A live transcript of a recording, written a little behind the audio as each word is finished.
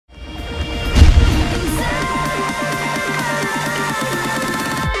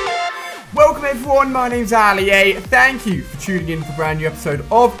everyone, my name's Ali-A. Thank you for tuning in for a brand new episode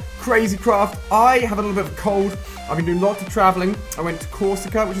of Crazy Craft. I have a little bit of a cold. I've been doing lots of traveling. I went to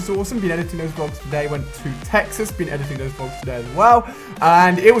Corsica, which is awesome. Been editing those vlogs today. Went to Texas. Been editing those vlogs today as well.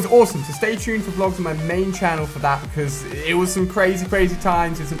 And it was awesome. So stay tuned for vlogs on my main channel for that, because it was some crazy, crazy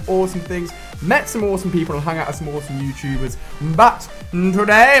times. Did some awesome things. Met some awesome people and hung out with some awesome YouTubers. But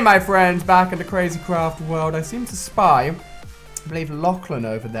today, my friends, back in the Crazy Craft world, I seem to spy, I believe Lachlan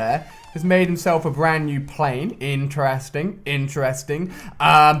over there has made himself a brand new plane. Interesting.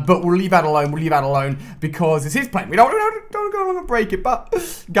 But we'll leave that alone. Because it's his plane. We don't go along and break it.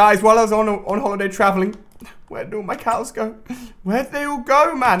 But guys, while I was on holiday traveling, where did all my cows go? Where did they all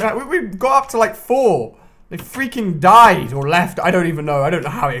go, man? We got up to like 4. They freaking died or left. I don't even know. I don't know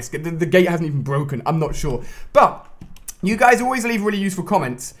how it's. The gate hasn't even broken. I'm not sure. But you guys always leave really useful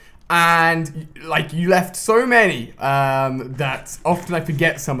comments. And, like, you left so many that often I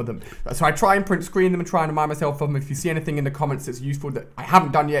forget some of them. So I try and print screen them and try and remind myself of them. If you see anything in the comments that's useful that I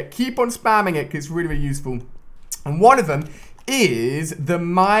haven't done yet, keep on spamming it, because it's really, really useful. And one of them is the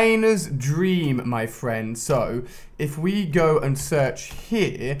miner's dream, my friend. So if we go and search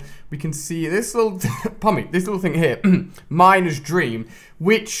here, we can see this little this little thing here, miner's dream,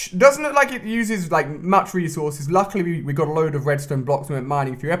 which doesn't look like it uses like much resources. Luckily we got a load of redstone blocks and went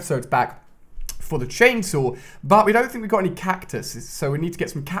mining a few episodes back for the chainsaw, but we don't think we've got any cactus, so we need to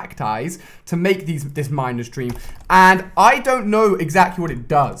get some cacti to make this miner's dream. And I don't know exactly what it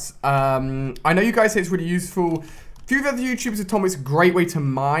does. I know you guys say it's really useful. A few other YouTubers have told me it's a great way to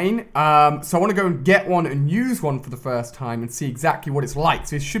mine, so I want to go and get one and use one for the first time and see exactly what it's like.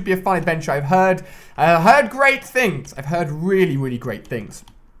 So it should be a fun adventure. I've heard great things. I've heard really, really great things.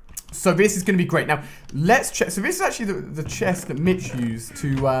 So this is going to be great. Now, let's check. So this is actually the chest that Mitch used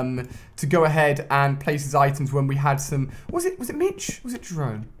to go ahead and place his items when we had some. Was it Mitch? Was it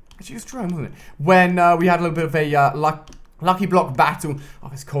Jerome? Actually, it was Jerome, wasn't it? When we had a little bit of a lucky block battle. Oh,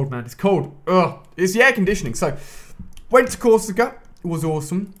 it's cold, man. It's cold. Ugh. It's the air conditioning. So went to Corsica. It was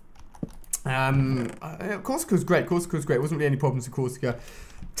awesome. Corsica was great. Corsica was great. It wasn't really any problems with Corsica.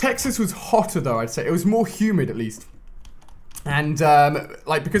 Texas was hotter, though, I'd say. It was more humid, at least. And,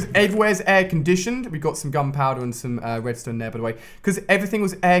 like, because everywhere's air conditioned, we got some gunpowder and some redstone there, by the way. Because everything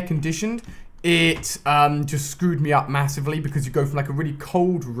was air conditioned, it just screwed me up massively, because you go from like a really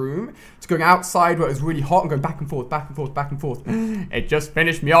cold room to going outside where it was really hot and going back and forth, back and forth, back and forth. It just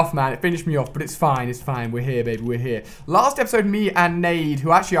finished me off, man. It finished me off, but it's fine. It's fine. We're here, baby. We're here. Last episode, me and Nade,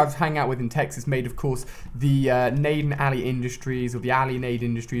 who actually I was hanging out with in Texas, made, of course, the Nade and Ali Industries, or the Ali Nade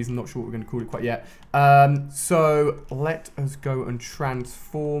Industries. I'm not sure what we're going to call it quite yet. So let us go and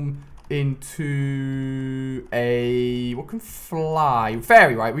transform into a... What can fly?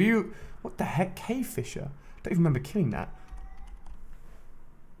 Fairy, right? Were you... What the heck? Cave Fisher? I don't even remember killing that.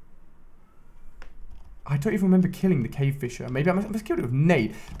 I don't even remember killing the Cave Fisher. Maybe I must have killed it with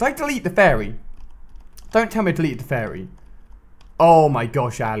Nade. Did I delete the fairy? Don't tell me I deleted the fairy. Oh my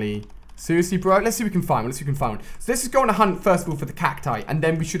gosh, Ali. Seriously, bro? Let's see if we can find one. Let's see if we can find one. So let's just go on a hunt, first of all, for the cacti. And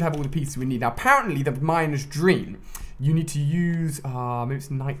then we should have all the pieces we need. Now, apparently, the miner's dream, you need to use... maybe it's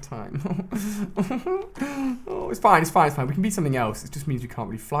nighttime. Oh, it's fine, it's fine, it's fine. We can be something else. It just means we can't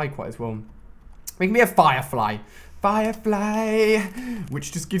really fly quite as well. We can be a firefly. Firefly!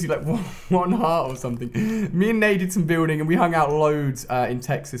 Which just gives you like one heart or something. Me and Nate did some building and we hung out loads in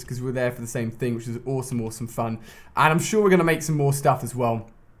Texas because we were there for the same thing, which is awesome, awesome fun. And I'm sure we're going to make some more stuff as well.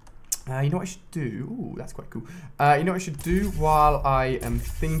 You know what I should do? Ooh, that's quite cool. You know what I should do while I am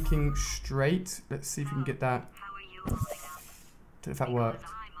thinking straight? Let's see if we can get that. I don't know if that worked.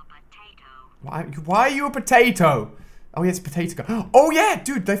 Why are you a potato? Oh, yeah, it's potato guy. Oh, yeah,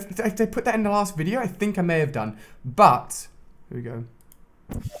 dude, they put that in the last video. I think I may have done. But, here we go.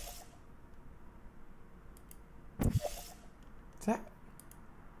 Is that...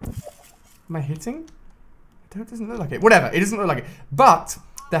 Am I hitting? It doesn't look like it. Whatever, it doesn't look like it. But...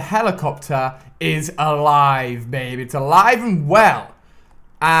 the helicopter is alive, baby. It's alive and well.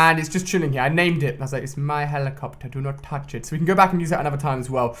 And it's just chilling here. I named it. I was like, it's my helicopter. Do not touch it. So we can go back and use that another time as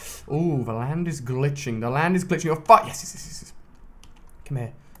well. Ooh, the land is glitching. The land is glitching. Oh, fuck. Yes. Come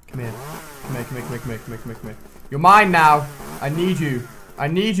here. Come here. Come here. You're mine now. I need you.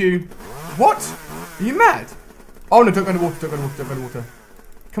 What? Are you mad? Oh, no. Don't go in the water. Don't go in the water.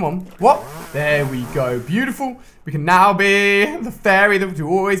 Come on. What? There we go. Beautiful. We can now be the fairy that we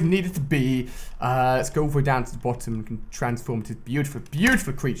always needed to be. Let's go all the way down to the bottom and can transform into this beautiful,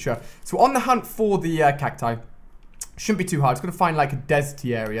 beautiful creature. So on the hunt for the cacti. Shouldn't be too hard. It's got to find like a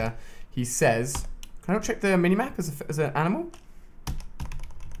deserty area, he says. Can I not check the minimap as an animal?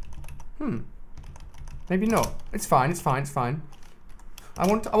 Maybe not. It's fine. I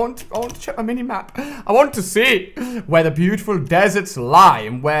want to check my mini map. I want to see where the beautiful deserts lie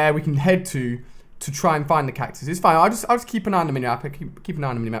and where we can head to try and find the cactus. It's fine. I'll just keep an eye on the mini map. Keep an eye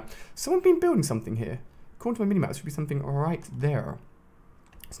on the mini map. Someone's been building something here. According to my mini map, there should be something right there.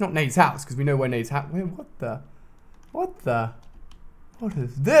 It's not Nade's house because we know where Nade's house. Wait, what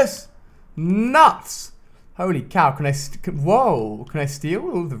is this? Nuts! Holy cow! Can I steal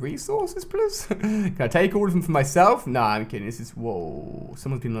all the resources, please? Can I take all of them for myself? Nah, I'm kidding. This is whoa.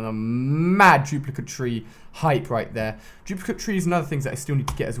 Someone's been on a mad duplicate tree hype right there. Duplicate tree is another thing that I still need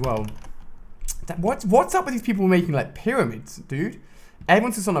to get as well. What's up with these people making like pyramids, dude?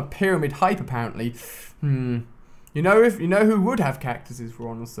 Everyone's just on a pyramid hype apparently. You know who would have cactuses for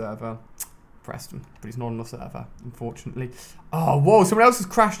on the server? Preston, but he's not on the server, unfortunately. Oh, whoa! Someone else has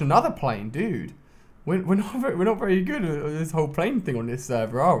crashed another plane, dude. We're not very good at this whole plane thing on this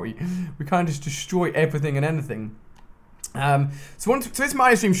server, are we? We kind of just destroy everything and anything. So this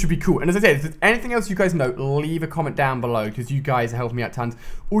mini stream should be cool. And as I said, if there's anything else you guys know, leave a comment down below because you guys are helping me out tons.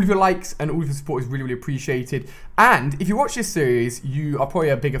 All of your likes and all of your support is really, really appreciated. And if you watch this series, you are probably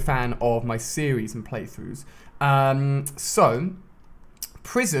a bigger fan of my series and playthroughs. So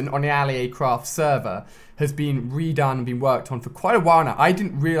Prison on the MoreAliA craft server has been redone and been worked on for quite a while now. I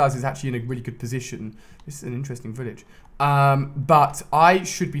didn't realize it's actually in a really good position. This is an interesting village. But I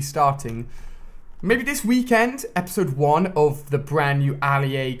should be starting maybe this weekend, episode 1 of the brand new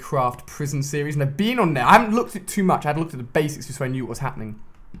MoreAliA craft prison series. And I've been on there. I haven't looked at it too much. I had looked at the basics just so I knew what was happening.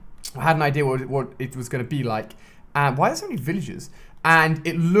 I had an idea what it was going to be like. And why are there so many villagers? And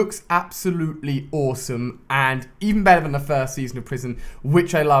it looks absolutely awesome and even better than the first season of Prison,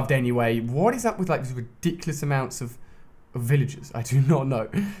 which I loved anyway. What is up with like these ridiculous amounts of villagers? I do not know.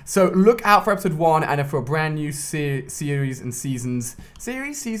 So look out for episode 1 and for a brand new series and season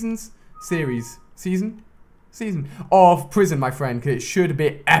of Prison, my friend, because it should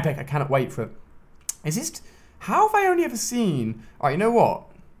be epic. I cannot wait for it. How have I only ever seen? Alright, you know what?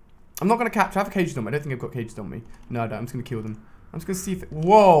 I'm not going to capture. I have cages on me. I don't think I've got cages on me. No, I don't. I'm just going to kill them. I'm just going to see if it...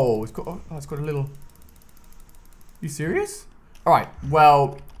 Whoa! It's got a little... You serious? Alright,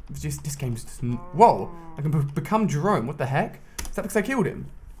 well... This game's just... Whoa! I can become Jerome. What the heck? Is that because I killed him?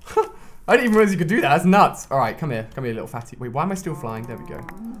 I didn't even realize you could do that. That's nuts. Alright, come here. Come here, little fatty. Wait, why am I still flying? There we go.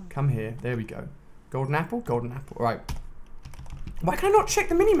 Come here. There we go. Golden apple? Golden apple. Alright. Why can I not check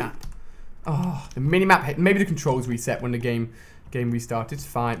the minimap? Oh, the minimap... Maybe the controls reset when the game restarted. It's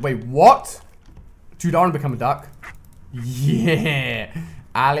fine. Wait, what? Dude, I want to become a duck. Yeah,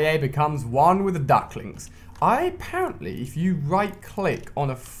 MoreAliA becomes one with the ducklings. Apparently, if you right click on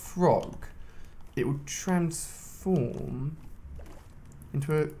a frog, it will transform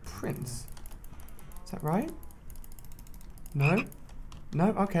into a prince. Is that right? No?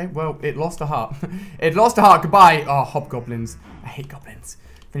 No? Okay, well, it lost a heart. It lost a heart. Goodbye. Oh, hobgoblins. I hate goblins.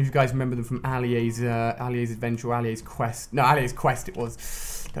 If any of you guys remember them from MoreAliA's adventure, MoreAliA's quest. No, MoreAliA's quest it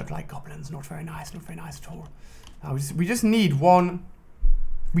was. Don't like goblins. Not very nice. Not very nice at all. We just need one.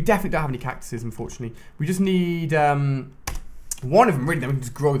 We definitely don't have any cactuses, unfortunately. We just need one of them, really. Then we can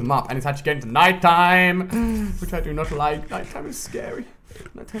just grow them up. And it's actually getting to nighttime, which I do not like. Nighttime is scary.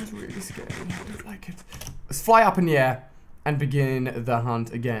 Nighttime is really scary. I don't like it. Let's fly up in the air and begin the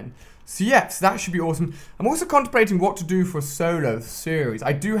hunt again. So yes, that should be awesome. I'm also contemplating what to do for a solo series.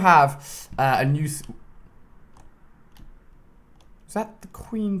 I do have a new... Is that the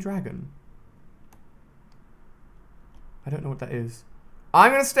Queen Dragon? I don't know what that is.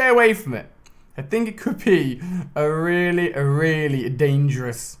 I'm going to stay away from it. I think it could be a really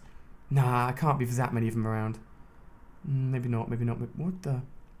dangerous... Nah, I can't be if there's that many of them around. Maybe not, maybe not. What the...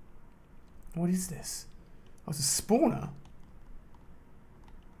 What is this? Oh, it's a spawner.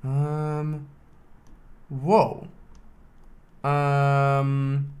 Whoa.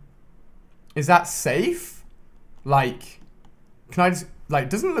 Is that safe? Like... Can I just... Like, it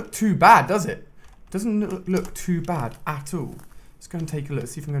doesn't look too bad, does it? Doesn't look too bad at all. Let's go and take a look.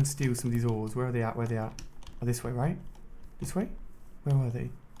 See if I'm going to steal some of these ores. Where are they at? Where are they at? Oh, this way, right? This way? Where are they?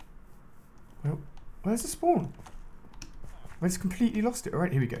 Well, where's the spawn? I just completely lost it.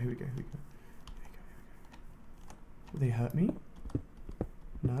 Alright, here we go. Here we go. Here we go. Will they hurt me?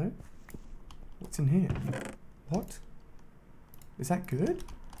 No. What's in here? What? Is that good?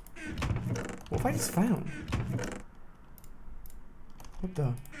 What have I just found? What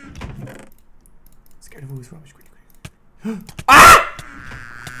the? Let's get rid of all this rubbish quickly. Ah!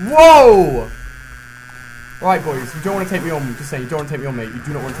 Whoa! Right, boys, you don't want to take me on. Just saying, you don't want to take me on, mate. You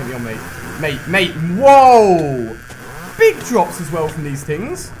do not want to take me on, mate. Mate, whoa! Big drops as well from these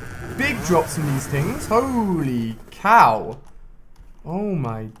things. Big drops from these things. Holy cow. Oh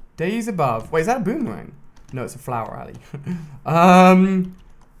my days above. Wait, is that a boomerang? No, it's a flower alley.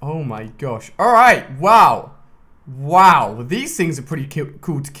 Oh my gosh. Alright, wow. Wow, these things are pretty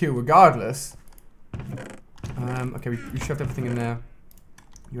cool to kill regardless. Okay, we shoved everything in there.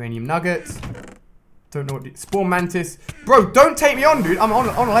 Uranium nuggets. Don't know what... Spawn mantis. Bro, don't take me on, dude. I'm on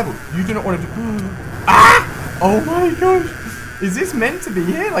a level. You do not want to do... Ah! Oh my gosh. Is this meant to be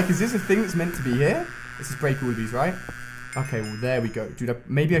here? Like, is this a thing that's meant to be here? Let's just break all of these, right? Okay, well, there we go. Dude,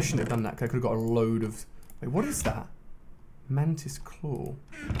 maybe I shouldn't have done that, because I could have got a load of... Wait, what is that? Mantis claw.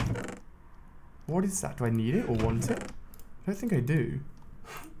 What is that? Do I need it or want it? I don't think I do.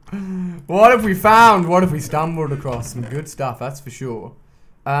 What have we found? What have we stumbled across? Some good stuff, that's for sure.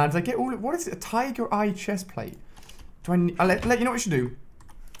 Did I get all... What is it? A tiger eye chest plate. Do I need... I'll let you know what we should do.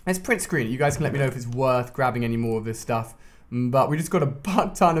 Let's print screen it. You guys can let me know if it's worth grabbing any more of this stuff. But we just got a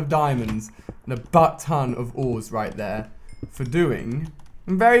butt ton of diamonds and a butt ton of ores right there for doing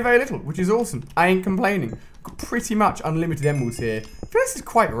very, very little, which is awesome. I ain't complaining. Got pretty much unlimited emeralds here. I feel like this is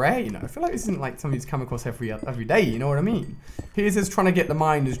quite rare, you know. I feel like this isn't like something that's come across every day, you know what I mean? Here's us trying to get the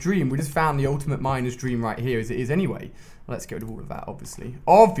miner's dream. We just found the ultimate miner's dream right here as it is anyway. Let's get rid of all of that, obviously.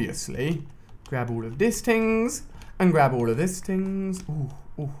 Obviously. Grab all of this things. And grab all of this things.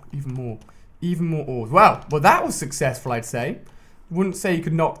 Ooh, even more. Even more ores. Well, that was successful, I'd say. Wouldn't say you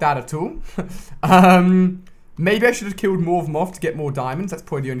could knock that at all. Maybe I should have killed more of them off to get more diamonds. That's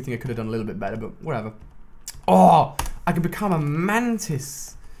probably the only thing I could have done a little bit better, but whatever. Oh, I can become a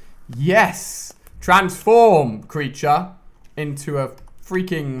mantis. Yes. Transform, creature, into a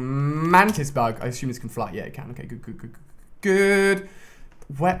freaking mantis bug. I assume this can fly. Yeah, it can. Okay, good.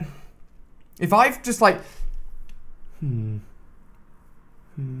 Where? If I've just like...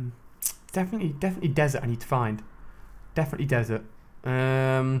 Definitely desert I need to find. Definitely desert.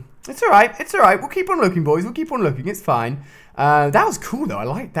 It's alright. It's alright. We'll keep on looking, boys. We'll keep on looking. It's fine. That was cool, though. I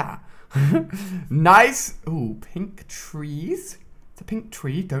like that. Nice. Ooh, pink trees. It's a pink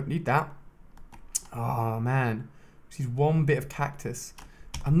tree. Don't need that. Oh, man. This is one bit of cactus.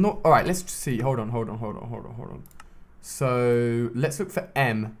 I'm not... Alright, let's see. Hold on. So, let's look for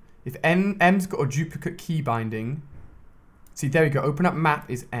M. If M's got a duplicate key binding... See, there we go. Open up map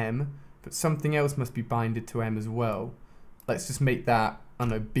is M. But something else must be binded to M as well. Let's just make that, I don't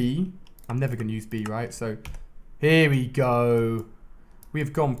know, B. I'm never going to use B, right? So, here we go. We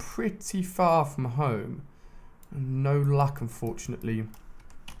have gone pretty far from home. No luck, unfortunately.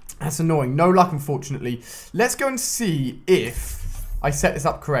 That's annoying. No luck, unfortunately. Let's go and see if I set this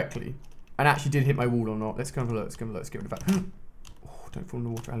up correctly. And actually did hit my wall or not. Let's go and have a look. Let's get rid of that. Oh, don't fall in the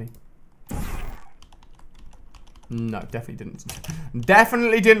water, Ali. No, definitely didn't.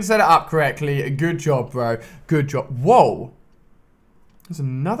 Definitely didn't set it up correctly. Good job, bro. Good job. Whoa. There's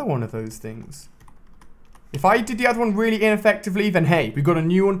another one of those things. If I did the other one really ineffectively, then hey, we've got a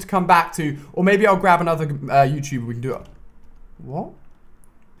new one to come back to. Or maybe I'll grab another YouTuber we can do it. What?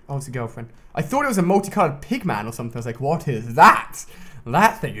 Oh, it's a girlfriend. I thought it was a multicolored pigman or something. I was like, what is that?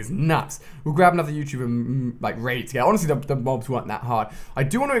 That thing is nuts. We'll grab another YouTuber like ready to go. Honestly, the mobs weren't that hard. I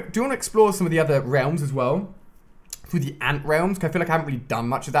do want to explore some of the other realms as well. Through the ant realms, because I feel like I haven't really done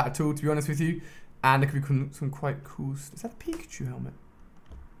much of that at all, to be honest with you. And there could be some quite cool... Is that a Pikachu helmet?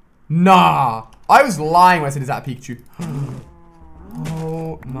 Nah! I was lying when I said, is that a Pikachu?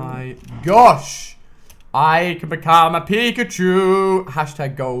 Oh my gosh! I can become a Pikachu!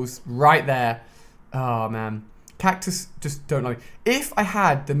 Hashtag goals right there. Oh man. Cactus just don't know. If I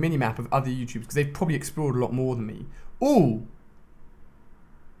had the minimap of other YouTubers, because they've probably explored a lot more than me. Ooh!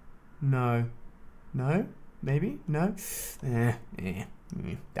 No. No? Maybe? No? Damn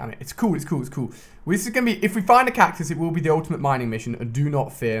it. It's cool. Well, this is going to be... If we find a cactus, it will be the ultimate mining mission. And do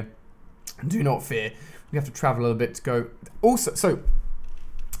not fear. Do not fear. We have to travel a little bit to go... Also, so...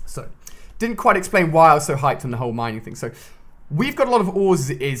 Didn't quite explain why I was so hyped on the whole mining thing. So, we've got a lot of ores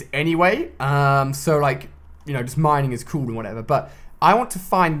as it is anyway. So, like, you know, just mining is cool and whatever. But I want to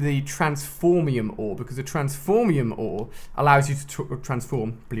find the transformium ore. Because the transformium ore allows you to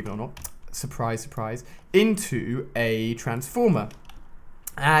transform, believe it or not... Surprise, surprise, into a transformer.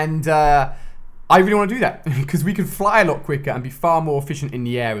 And I really want to do that because we can fly a lot quicker and be far more efficient in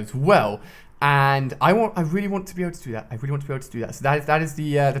the air as well. And I really want to be able to do that. So that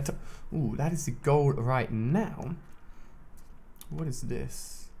is the goal right now. What is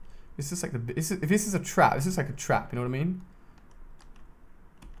this? It's just like if this is a trap, it's just like a trap. You know what I mean?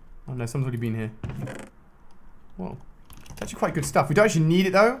 Oh no, someone's already been here. Whoa, it's actually quite good stuff. We don't actually need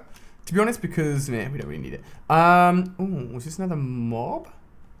it though. To be honest, because, we don't really need it. Ooh, is this another mob?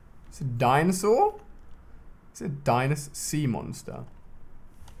 Is it a dinosaur? Is it a dinosaur? Sea monster.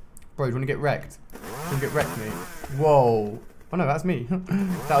 Bro, do you want to get wrecked? Do you want to get wrecked, mate? Whoa. Oh, no, that's me.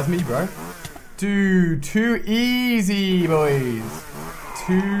 That was me, bro. Dude, too easy, boys.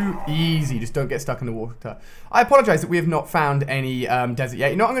 Too easy. Just don't get stuck in the water. I apologize that we have not found any desert yet.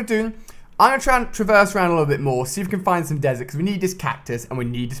 You know what I'm going to do? I'm going to try and traverse around a little bit more, see if we can find some desert, because we need this cactus and we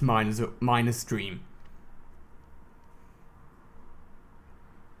need this miner's stream.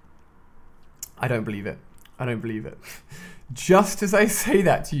 I don't believe it. I don't believe it. Just as I say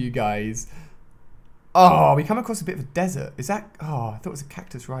that to you guys. Oh, we come across a bit of a desert. Is that... Oh, I thought it was a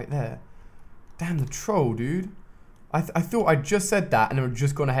cactus right there. Damn, the troll, dude. I thought I just said that and then we've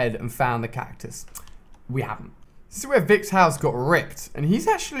just gone ahead and found the cactus. We haven't. This is where Vic's house got ripped. And he's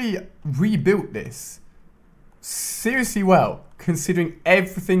actually rebuilt this seriously well, considering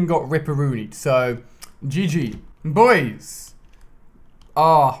everything got ripperoonied. So, GG. Boys.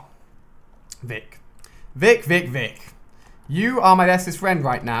 Ah. Vic. Vic. You are my bestest friend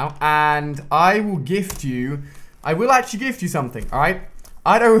right now, and I will gift you... I will actually gift you something, alright?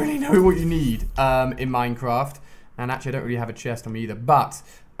 I don't really know what you need in Minecraft, and actually I don't really have a chest on me either, but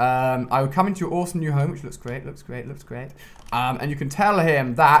I will come into your awesome new home, which looks great, and you can tell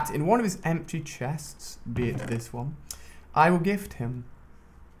him that in one of his empty chests, be it this one, I will gift him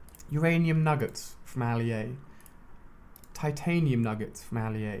uranium nuggets from MoreAli-A, titanium nuggets from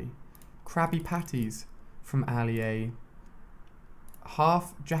MoreAli-A, Krabby Patties from MoreAli-A,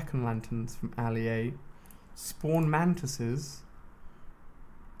 half jack-o'-lanterns from MoreAli-A, spawn mantises,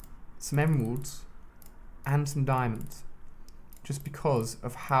 some emeralds, and some diamonds. Just because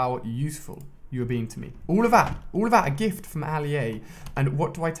of how useful you are being to me. All of that a gift from MoreAli-A. And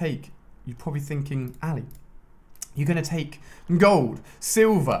what do I take? You're probably thinking, Ali, you're going to take gold,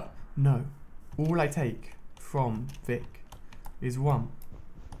 silver. No. All I take from Vic is 1,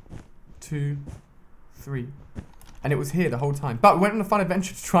 2, 3. And it was here the whole time. But we went on a fun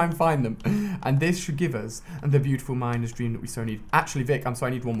adventure to try and find them. And this should give us the beautiful miner's dream that we so need. Actually, Vic, I'm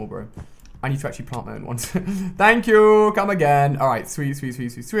sorry, I need one more, bro. I need to actually plant my own ones. Thank you. Come again. All right, sweet. Was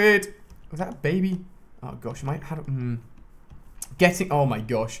that a baby? Oh, gosh. I might have... Getting... Oh, my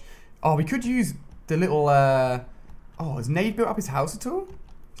gosh. Oh, we could use the little... Oh, has Nade built up his house at all?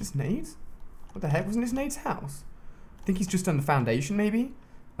 Is this Nade? What the heck? Wasn't this Nade's house? I think he's just done the foundation, maybe.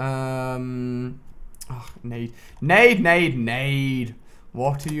 Oh, Nade.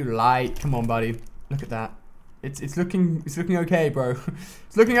 What do you like? Come on, buddy. Look at that. It's looking okay, bro.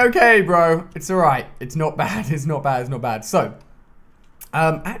 It's looking okay, bro. It's alright. It's not bad. It's not bad. So,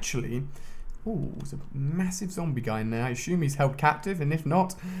 actually, oh, there's a massive zombie guy in there. I assume he's held captive, and if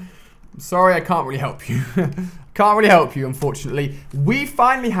not, I'm sorry, I can't really help you. Can't really help you, unfortunately. We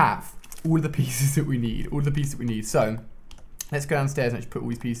finally have all the pieces that we need. So, let's go downstairs and actually put all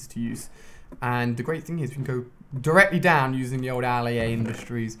these pieces to use. And the great thing is we can go directly down using the old MoreAli-A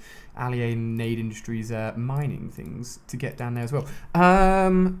Industries, MoreAli-A Nade Industries mining things to get down there as well.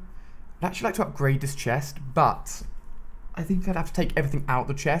 I'd actually like to upgrade this chest, but I think I'd have to take everything out of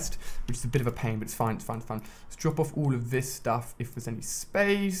the chest, which is a bit of a pain, but it's fine. Let's drop off all of this stuff if there's any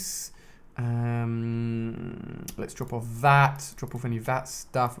space. Let's drop off any of that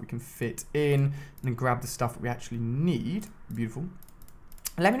stuff we can fit in, and then grab the stuff that we actually need. Beautiful.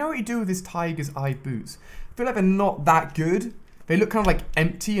 Let me know what you do with this tiger's eye boots. I feel like they're not that good. They look kind of like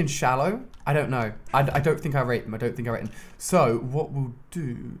empty and shallow. I don't know. I don't think I rate them. So what we'll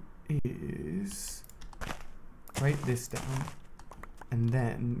do is break this down, and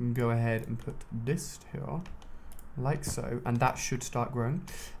then go ahead and put this here, like so, and that should start growing.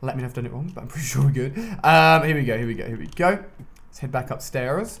 Let me know if I've done it wrong, but I'm pretty sure we're good. Here we go. Let's head back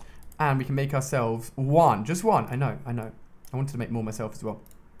upstairs, and we can make ourselves just one. I know. I wanted to make more myself as well.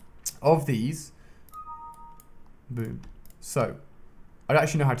 Of these. Boom. So, I don't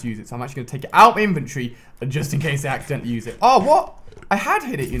actually know how to use it, so I'm actually going to take it out of my inventory just in case I accidentally use it. Oh, what? I had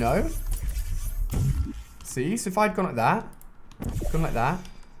hit it, you know. See? So if I'd gone like that.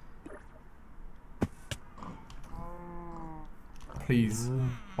 Please.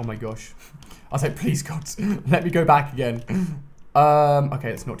 Oh my gosh. I was like, please, God. Let me go back again.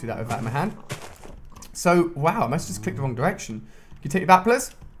 Okay, let's not do that with that in my hand. So, wow, I must have just clicked the wrong direction. Can you take me back,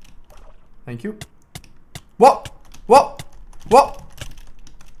 please? Thank you. What?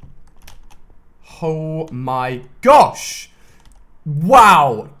 Oh my gosh.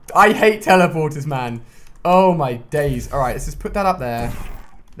 Wow. I hate teleporters, man. Oh my days. Alright, let's just put that up there.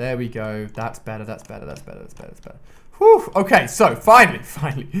 There we go. That's better. Whew. Okay, so finally,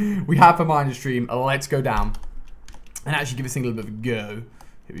 we have a miner's stream. Let's go down and actually give this thing a little bit of a go.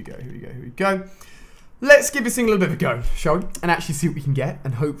 Here we go. Let's give this thing a little bit of a go, shall we? And actually see what we can get.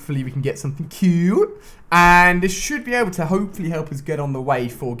 And hopefully we can get something cute. And this should be able to hopefully help us get on the way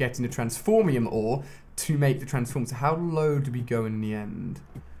for getting the transformium ore to make the transform. So how low do we go in the end?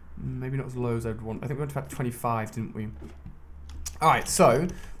 Maybe not as low as I'd want. I think we went to about 25, didn't we? Alright, so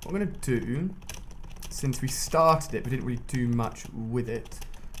what I'm going to do, since we started it but didn't really do much with it,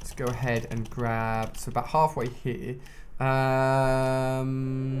 let's go ahead and grab, so about halfway here.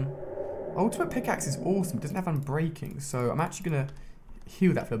 Ultimate pickaxe is awesome. It doesn't have unbreaking, so I'm actually going to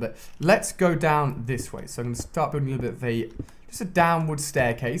heal that for a bit. Let's go down this way. So I'm going to start building a little bit of just a downward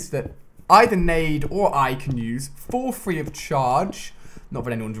staircase that either Nade or I can use for free of charge. Not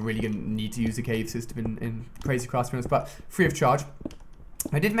that anyone's really going to need to use the cave system in Crazy Crafts, but free of charge.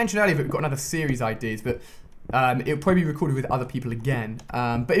 I did mention earlier that we've got another series ideas, but it'll probably be recorded with other people again.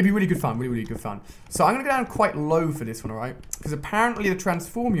 But it'd be really good fun, really good fun. So I'm going to go down quite low for this one, alright? Because apparently the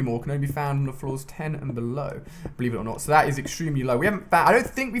Transformium ore can only be found on the floors 10 and below, believe it or not. So that is extremely low. We haven't found, I don't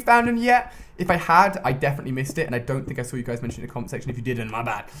think we found them yet. If I had, I definitely missed it, and I don't think I saw you guys mention it in the comment section. If you did, then my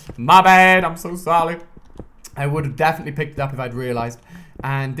bad. My bad, I'm so sorry. I would have definitely picked it up if I'd realized.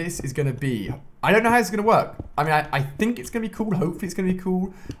 And this is going to be, I don't know how it's going to work. I mean, I think it's going to be cool. Hopefully it's going to be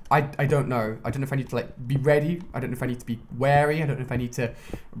cool. I don't know. I don't know if I need to, like, be ready. I don't know if I need to be wary. I don't know if I need to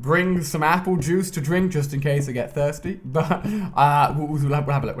bring some apple juice to drink just in case I get thirsty. But we'll have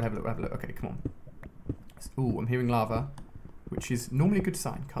a look. We'll have a look. Okay, come on. Ooh, I'm hearing lava, which is normally a good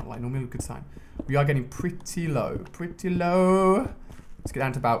sign. Can't lie. Normally a good sign. We are getting pretty low. Pretty low. Let's get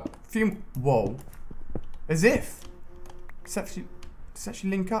down to about a few. Whoa. As if. Does it actually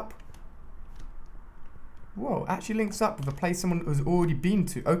link up? Whoa, actually links up with a place someone has already been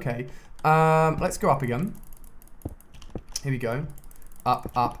to. Okay. Let's go up again. Here we go.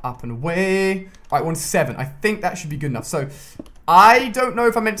 Up and away. Alright, 1-7. I think that should be good enough. So, I don't know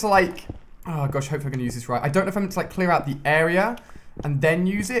if I'm meant to, like... Oh, gosh, hopefully I'm going to use this right. I don't know if I'm meant to, like, clear out the area and then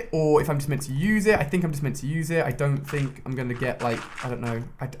use it, or if I'm just meant to use it. I think I'm just meant to use it. I don't think I'm going to get, like... I don't know.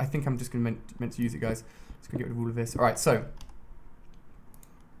 I think I'm just meant to use it, guys. Just going to get rid of all of this. Alright, so...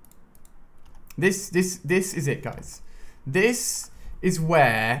 This is it, guys. This is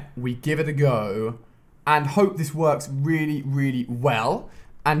where we give it a go and hope this works really, really well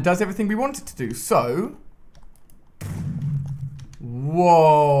and does everything we want it to do. So,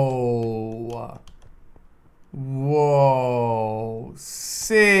 whoa, whoa,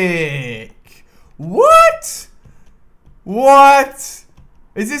 sick. What? What?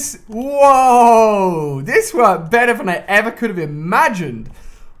 Is this, whoa, this worked better than I ever could have imagined.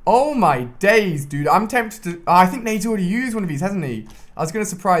 Oh my days, dude. I'm tempted to... Oh, I think Nade's already used one of these, hasn't he? I was going to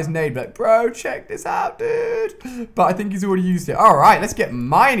surprise Nade, but like, bro, check this out, dude. But I think he's already used it. Alright, let's get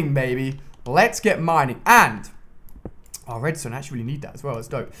mining, baby. Let's get mining. And... Oh, redstone. I actually really need that as well. That's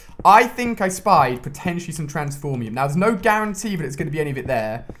dope. I think I spied potentially some Transformium. Now, there's no guarantee that it's going to be any of it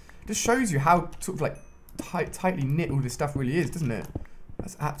there. It just shows you how sort of like tightly knit all this stuff really is, doesn't it?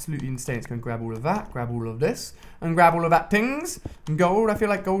 That's absolutely insane. It's going to grab all of that, grab all of this, and grab all of that things. And gold, I feel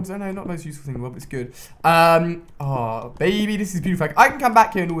like gold's, I know, not the most useful thing in the world, but it's good. Oh, baby, this is beautiful. I can come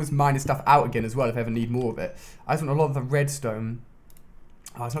back here and always mine this stuff out again as well if I ever need more of it. I just want a lot of the redstone.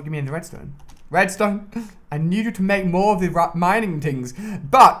 Oh, it's not giving me any of the redstone. Redstone, I need you to make more of the mining things.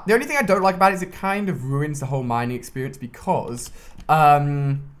 But the only thing I don't like about it is it kind of ruins the whole mining experience because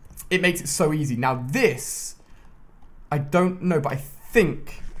it makes it so easy. Now this, I don't know, but I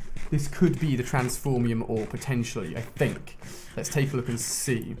think this could be the Transformium ore, potentially, I think. Let's take a look and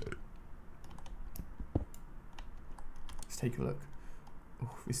see. Let's take a look. Oh,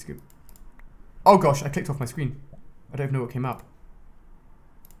 this is good. Oh gosh, I clicked off my screen. I don't even know what came up.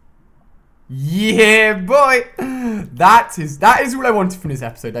 Yeah, boy! That is all I wanted from this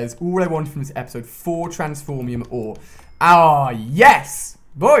episode. That is all I wanted from this episode. 4 Transformium ore. Ah, yes!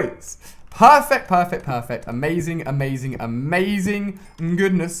 Boys! Perfect, perfect, perfect. Amazing, amazing, amazing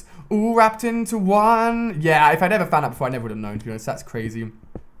goodness. All wrapped into one. Yeah, if I'd ever found out before, I never would have known, to be honest. That's crazy.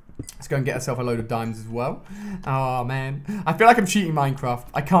 Let's go and get ourselves a load of diamonds as well. Oh, man. I feel like I'm cheating Minecraft.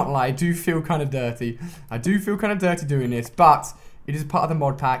 I can't lie. I do feel kind of dirty. I do feel kind of dirty doing this, but it is part of the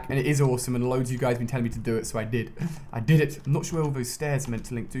mod pack, and it is awesome, and loads of you guys have been telling me to do it, so I did. I did it. I'm not sure where all those stairs are meant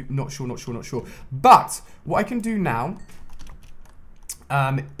to link to. Not sure, not sure, not sure. But what I can do now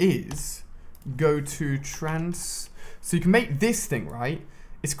is go to so you can make this thing, right?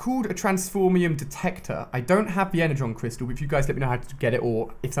 It's called a Transformium detector. I don't have the Energon crystal, but if you guys let me know how to get it,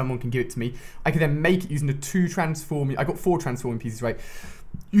 or if someone can give it to me, I can then make it using the 2 Transformium. I got 4 Transformium pieces, right?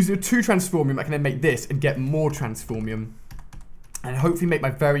 Using the 2 Transformium, I can then make this and get more Transformium, and hopefully make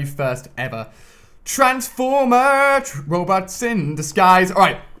my very first ever Transformer robots in disguise. All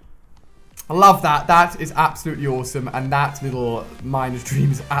right. I love that. That is absolutely awesome. And that little miner's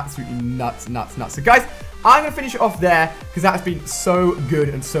dream is absolutely nuts, nuts, nuts. So guys, I'm going to finish it off there because that has been so good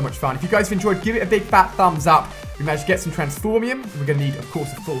and so much fun. If you guys have enjoyed, give it a big fat thumbs up. We managed to get some Transformium. We're going to need, of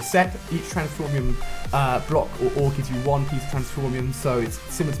course, a full set. Each Transformium block or ore gives you one piece of Transformium, so it's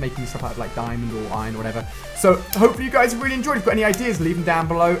similar to making stuff out of like diamond or iron or whatever. So hopefully you guys have really enjoyed. If you've got any ideas, leave them down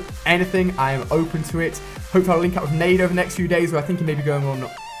below. Anything, I am open to it. Hopefully I'll link up with Nate over the next few days, where I think he may be going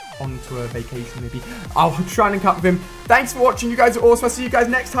onto a vacation, maybe. I'll try and link up with him. Thanks for watching. You guys are awesome. I'll see you guys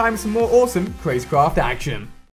next time with some more awesome Crazy Craft action.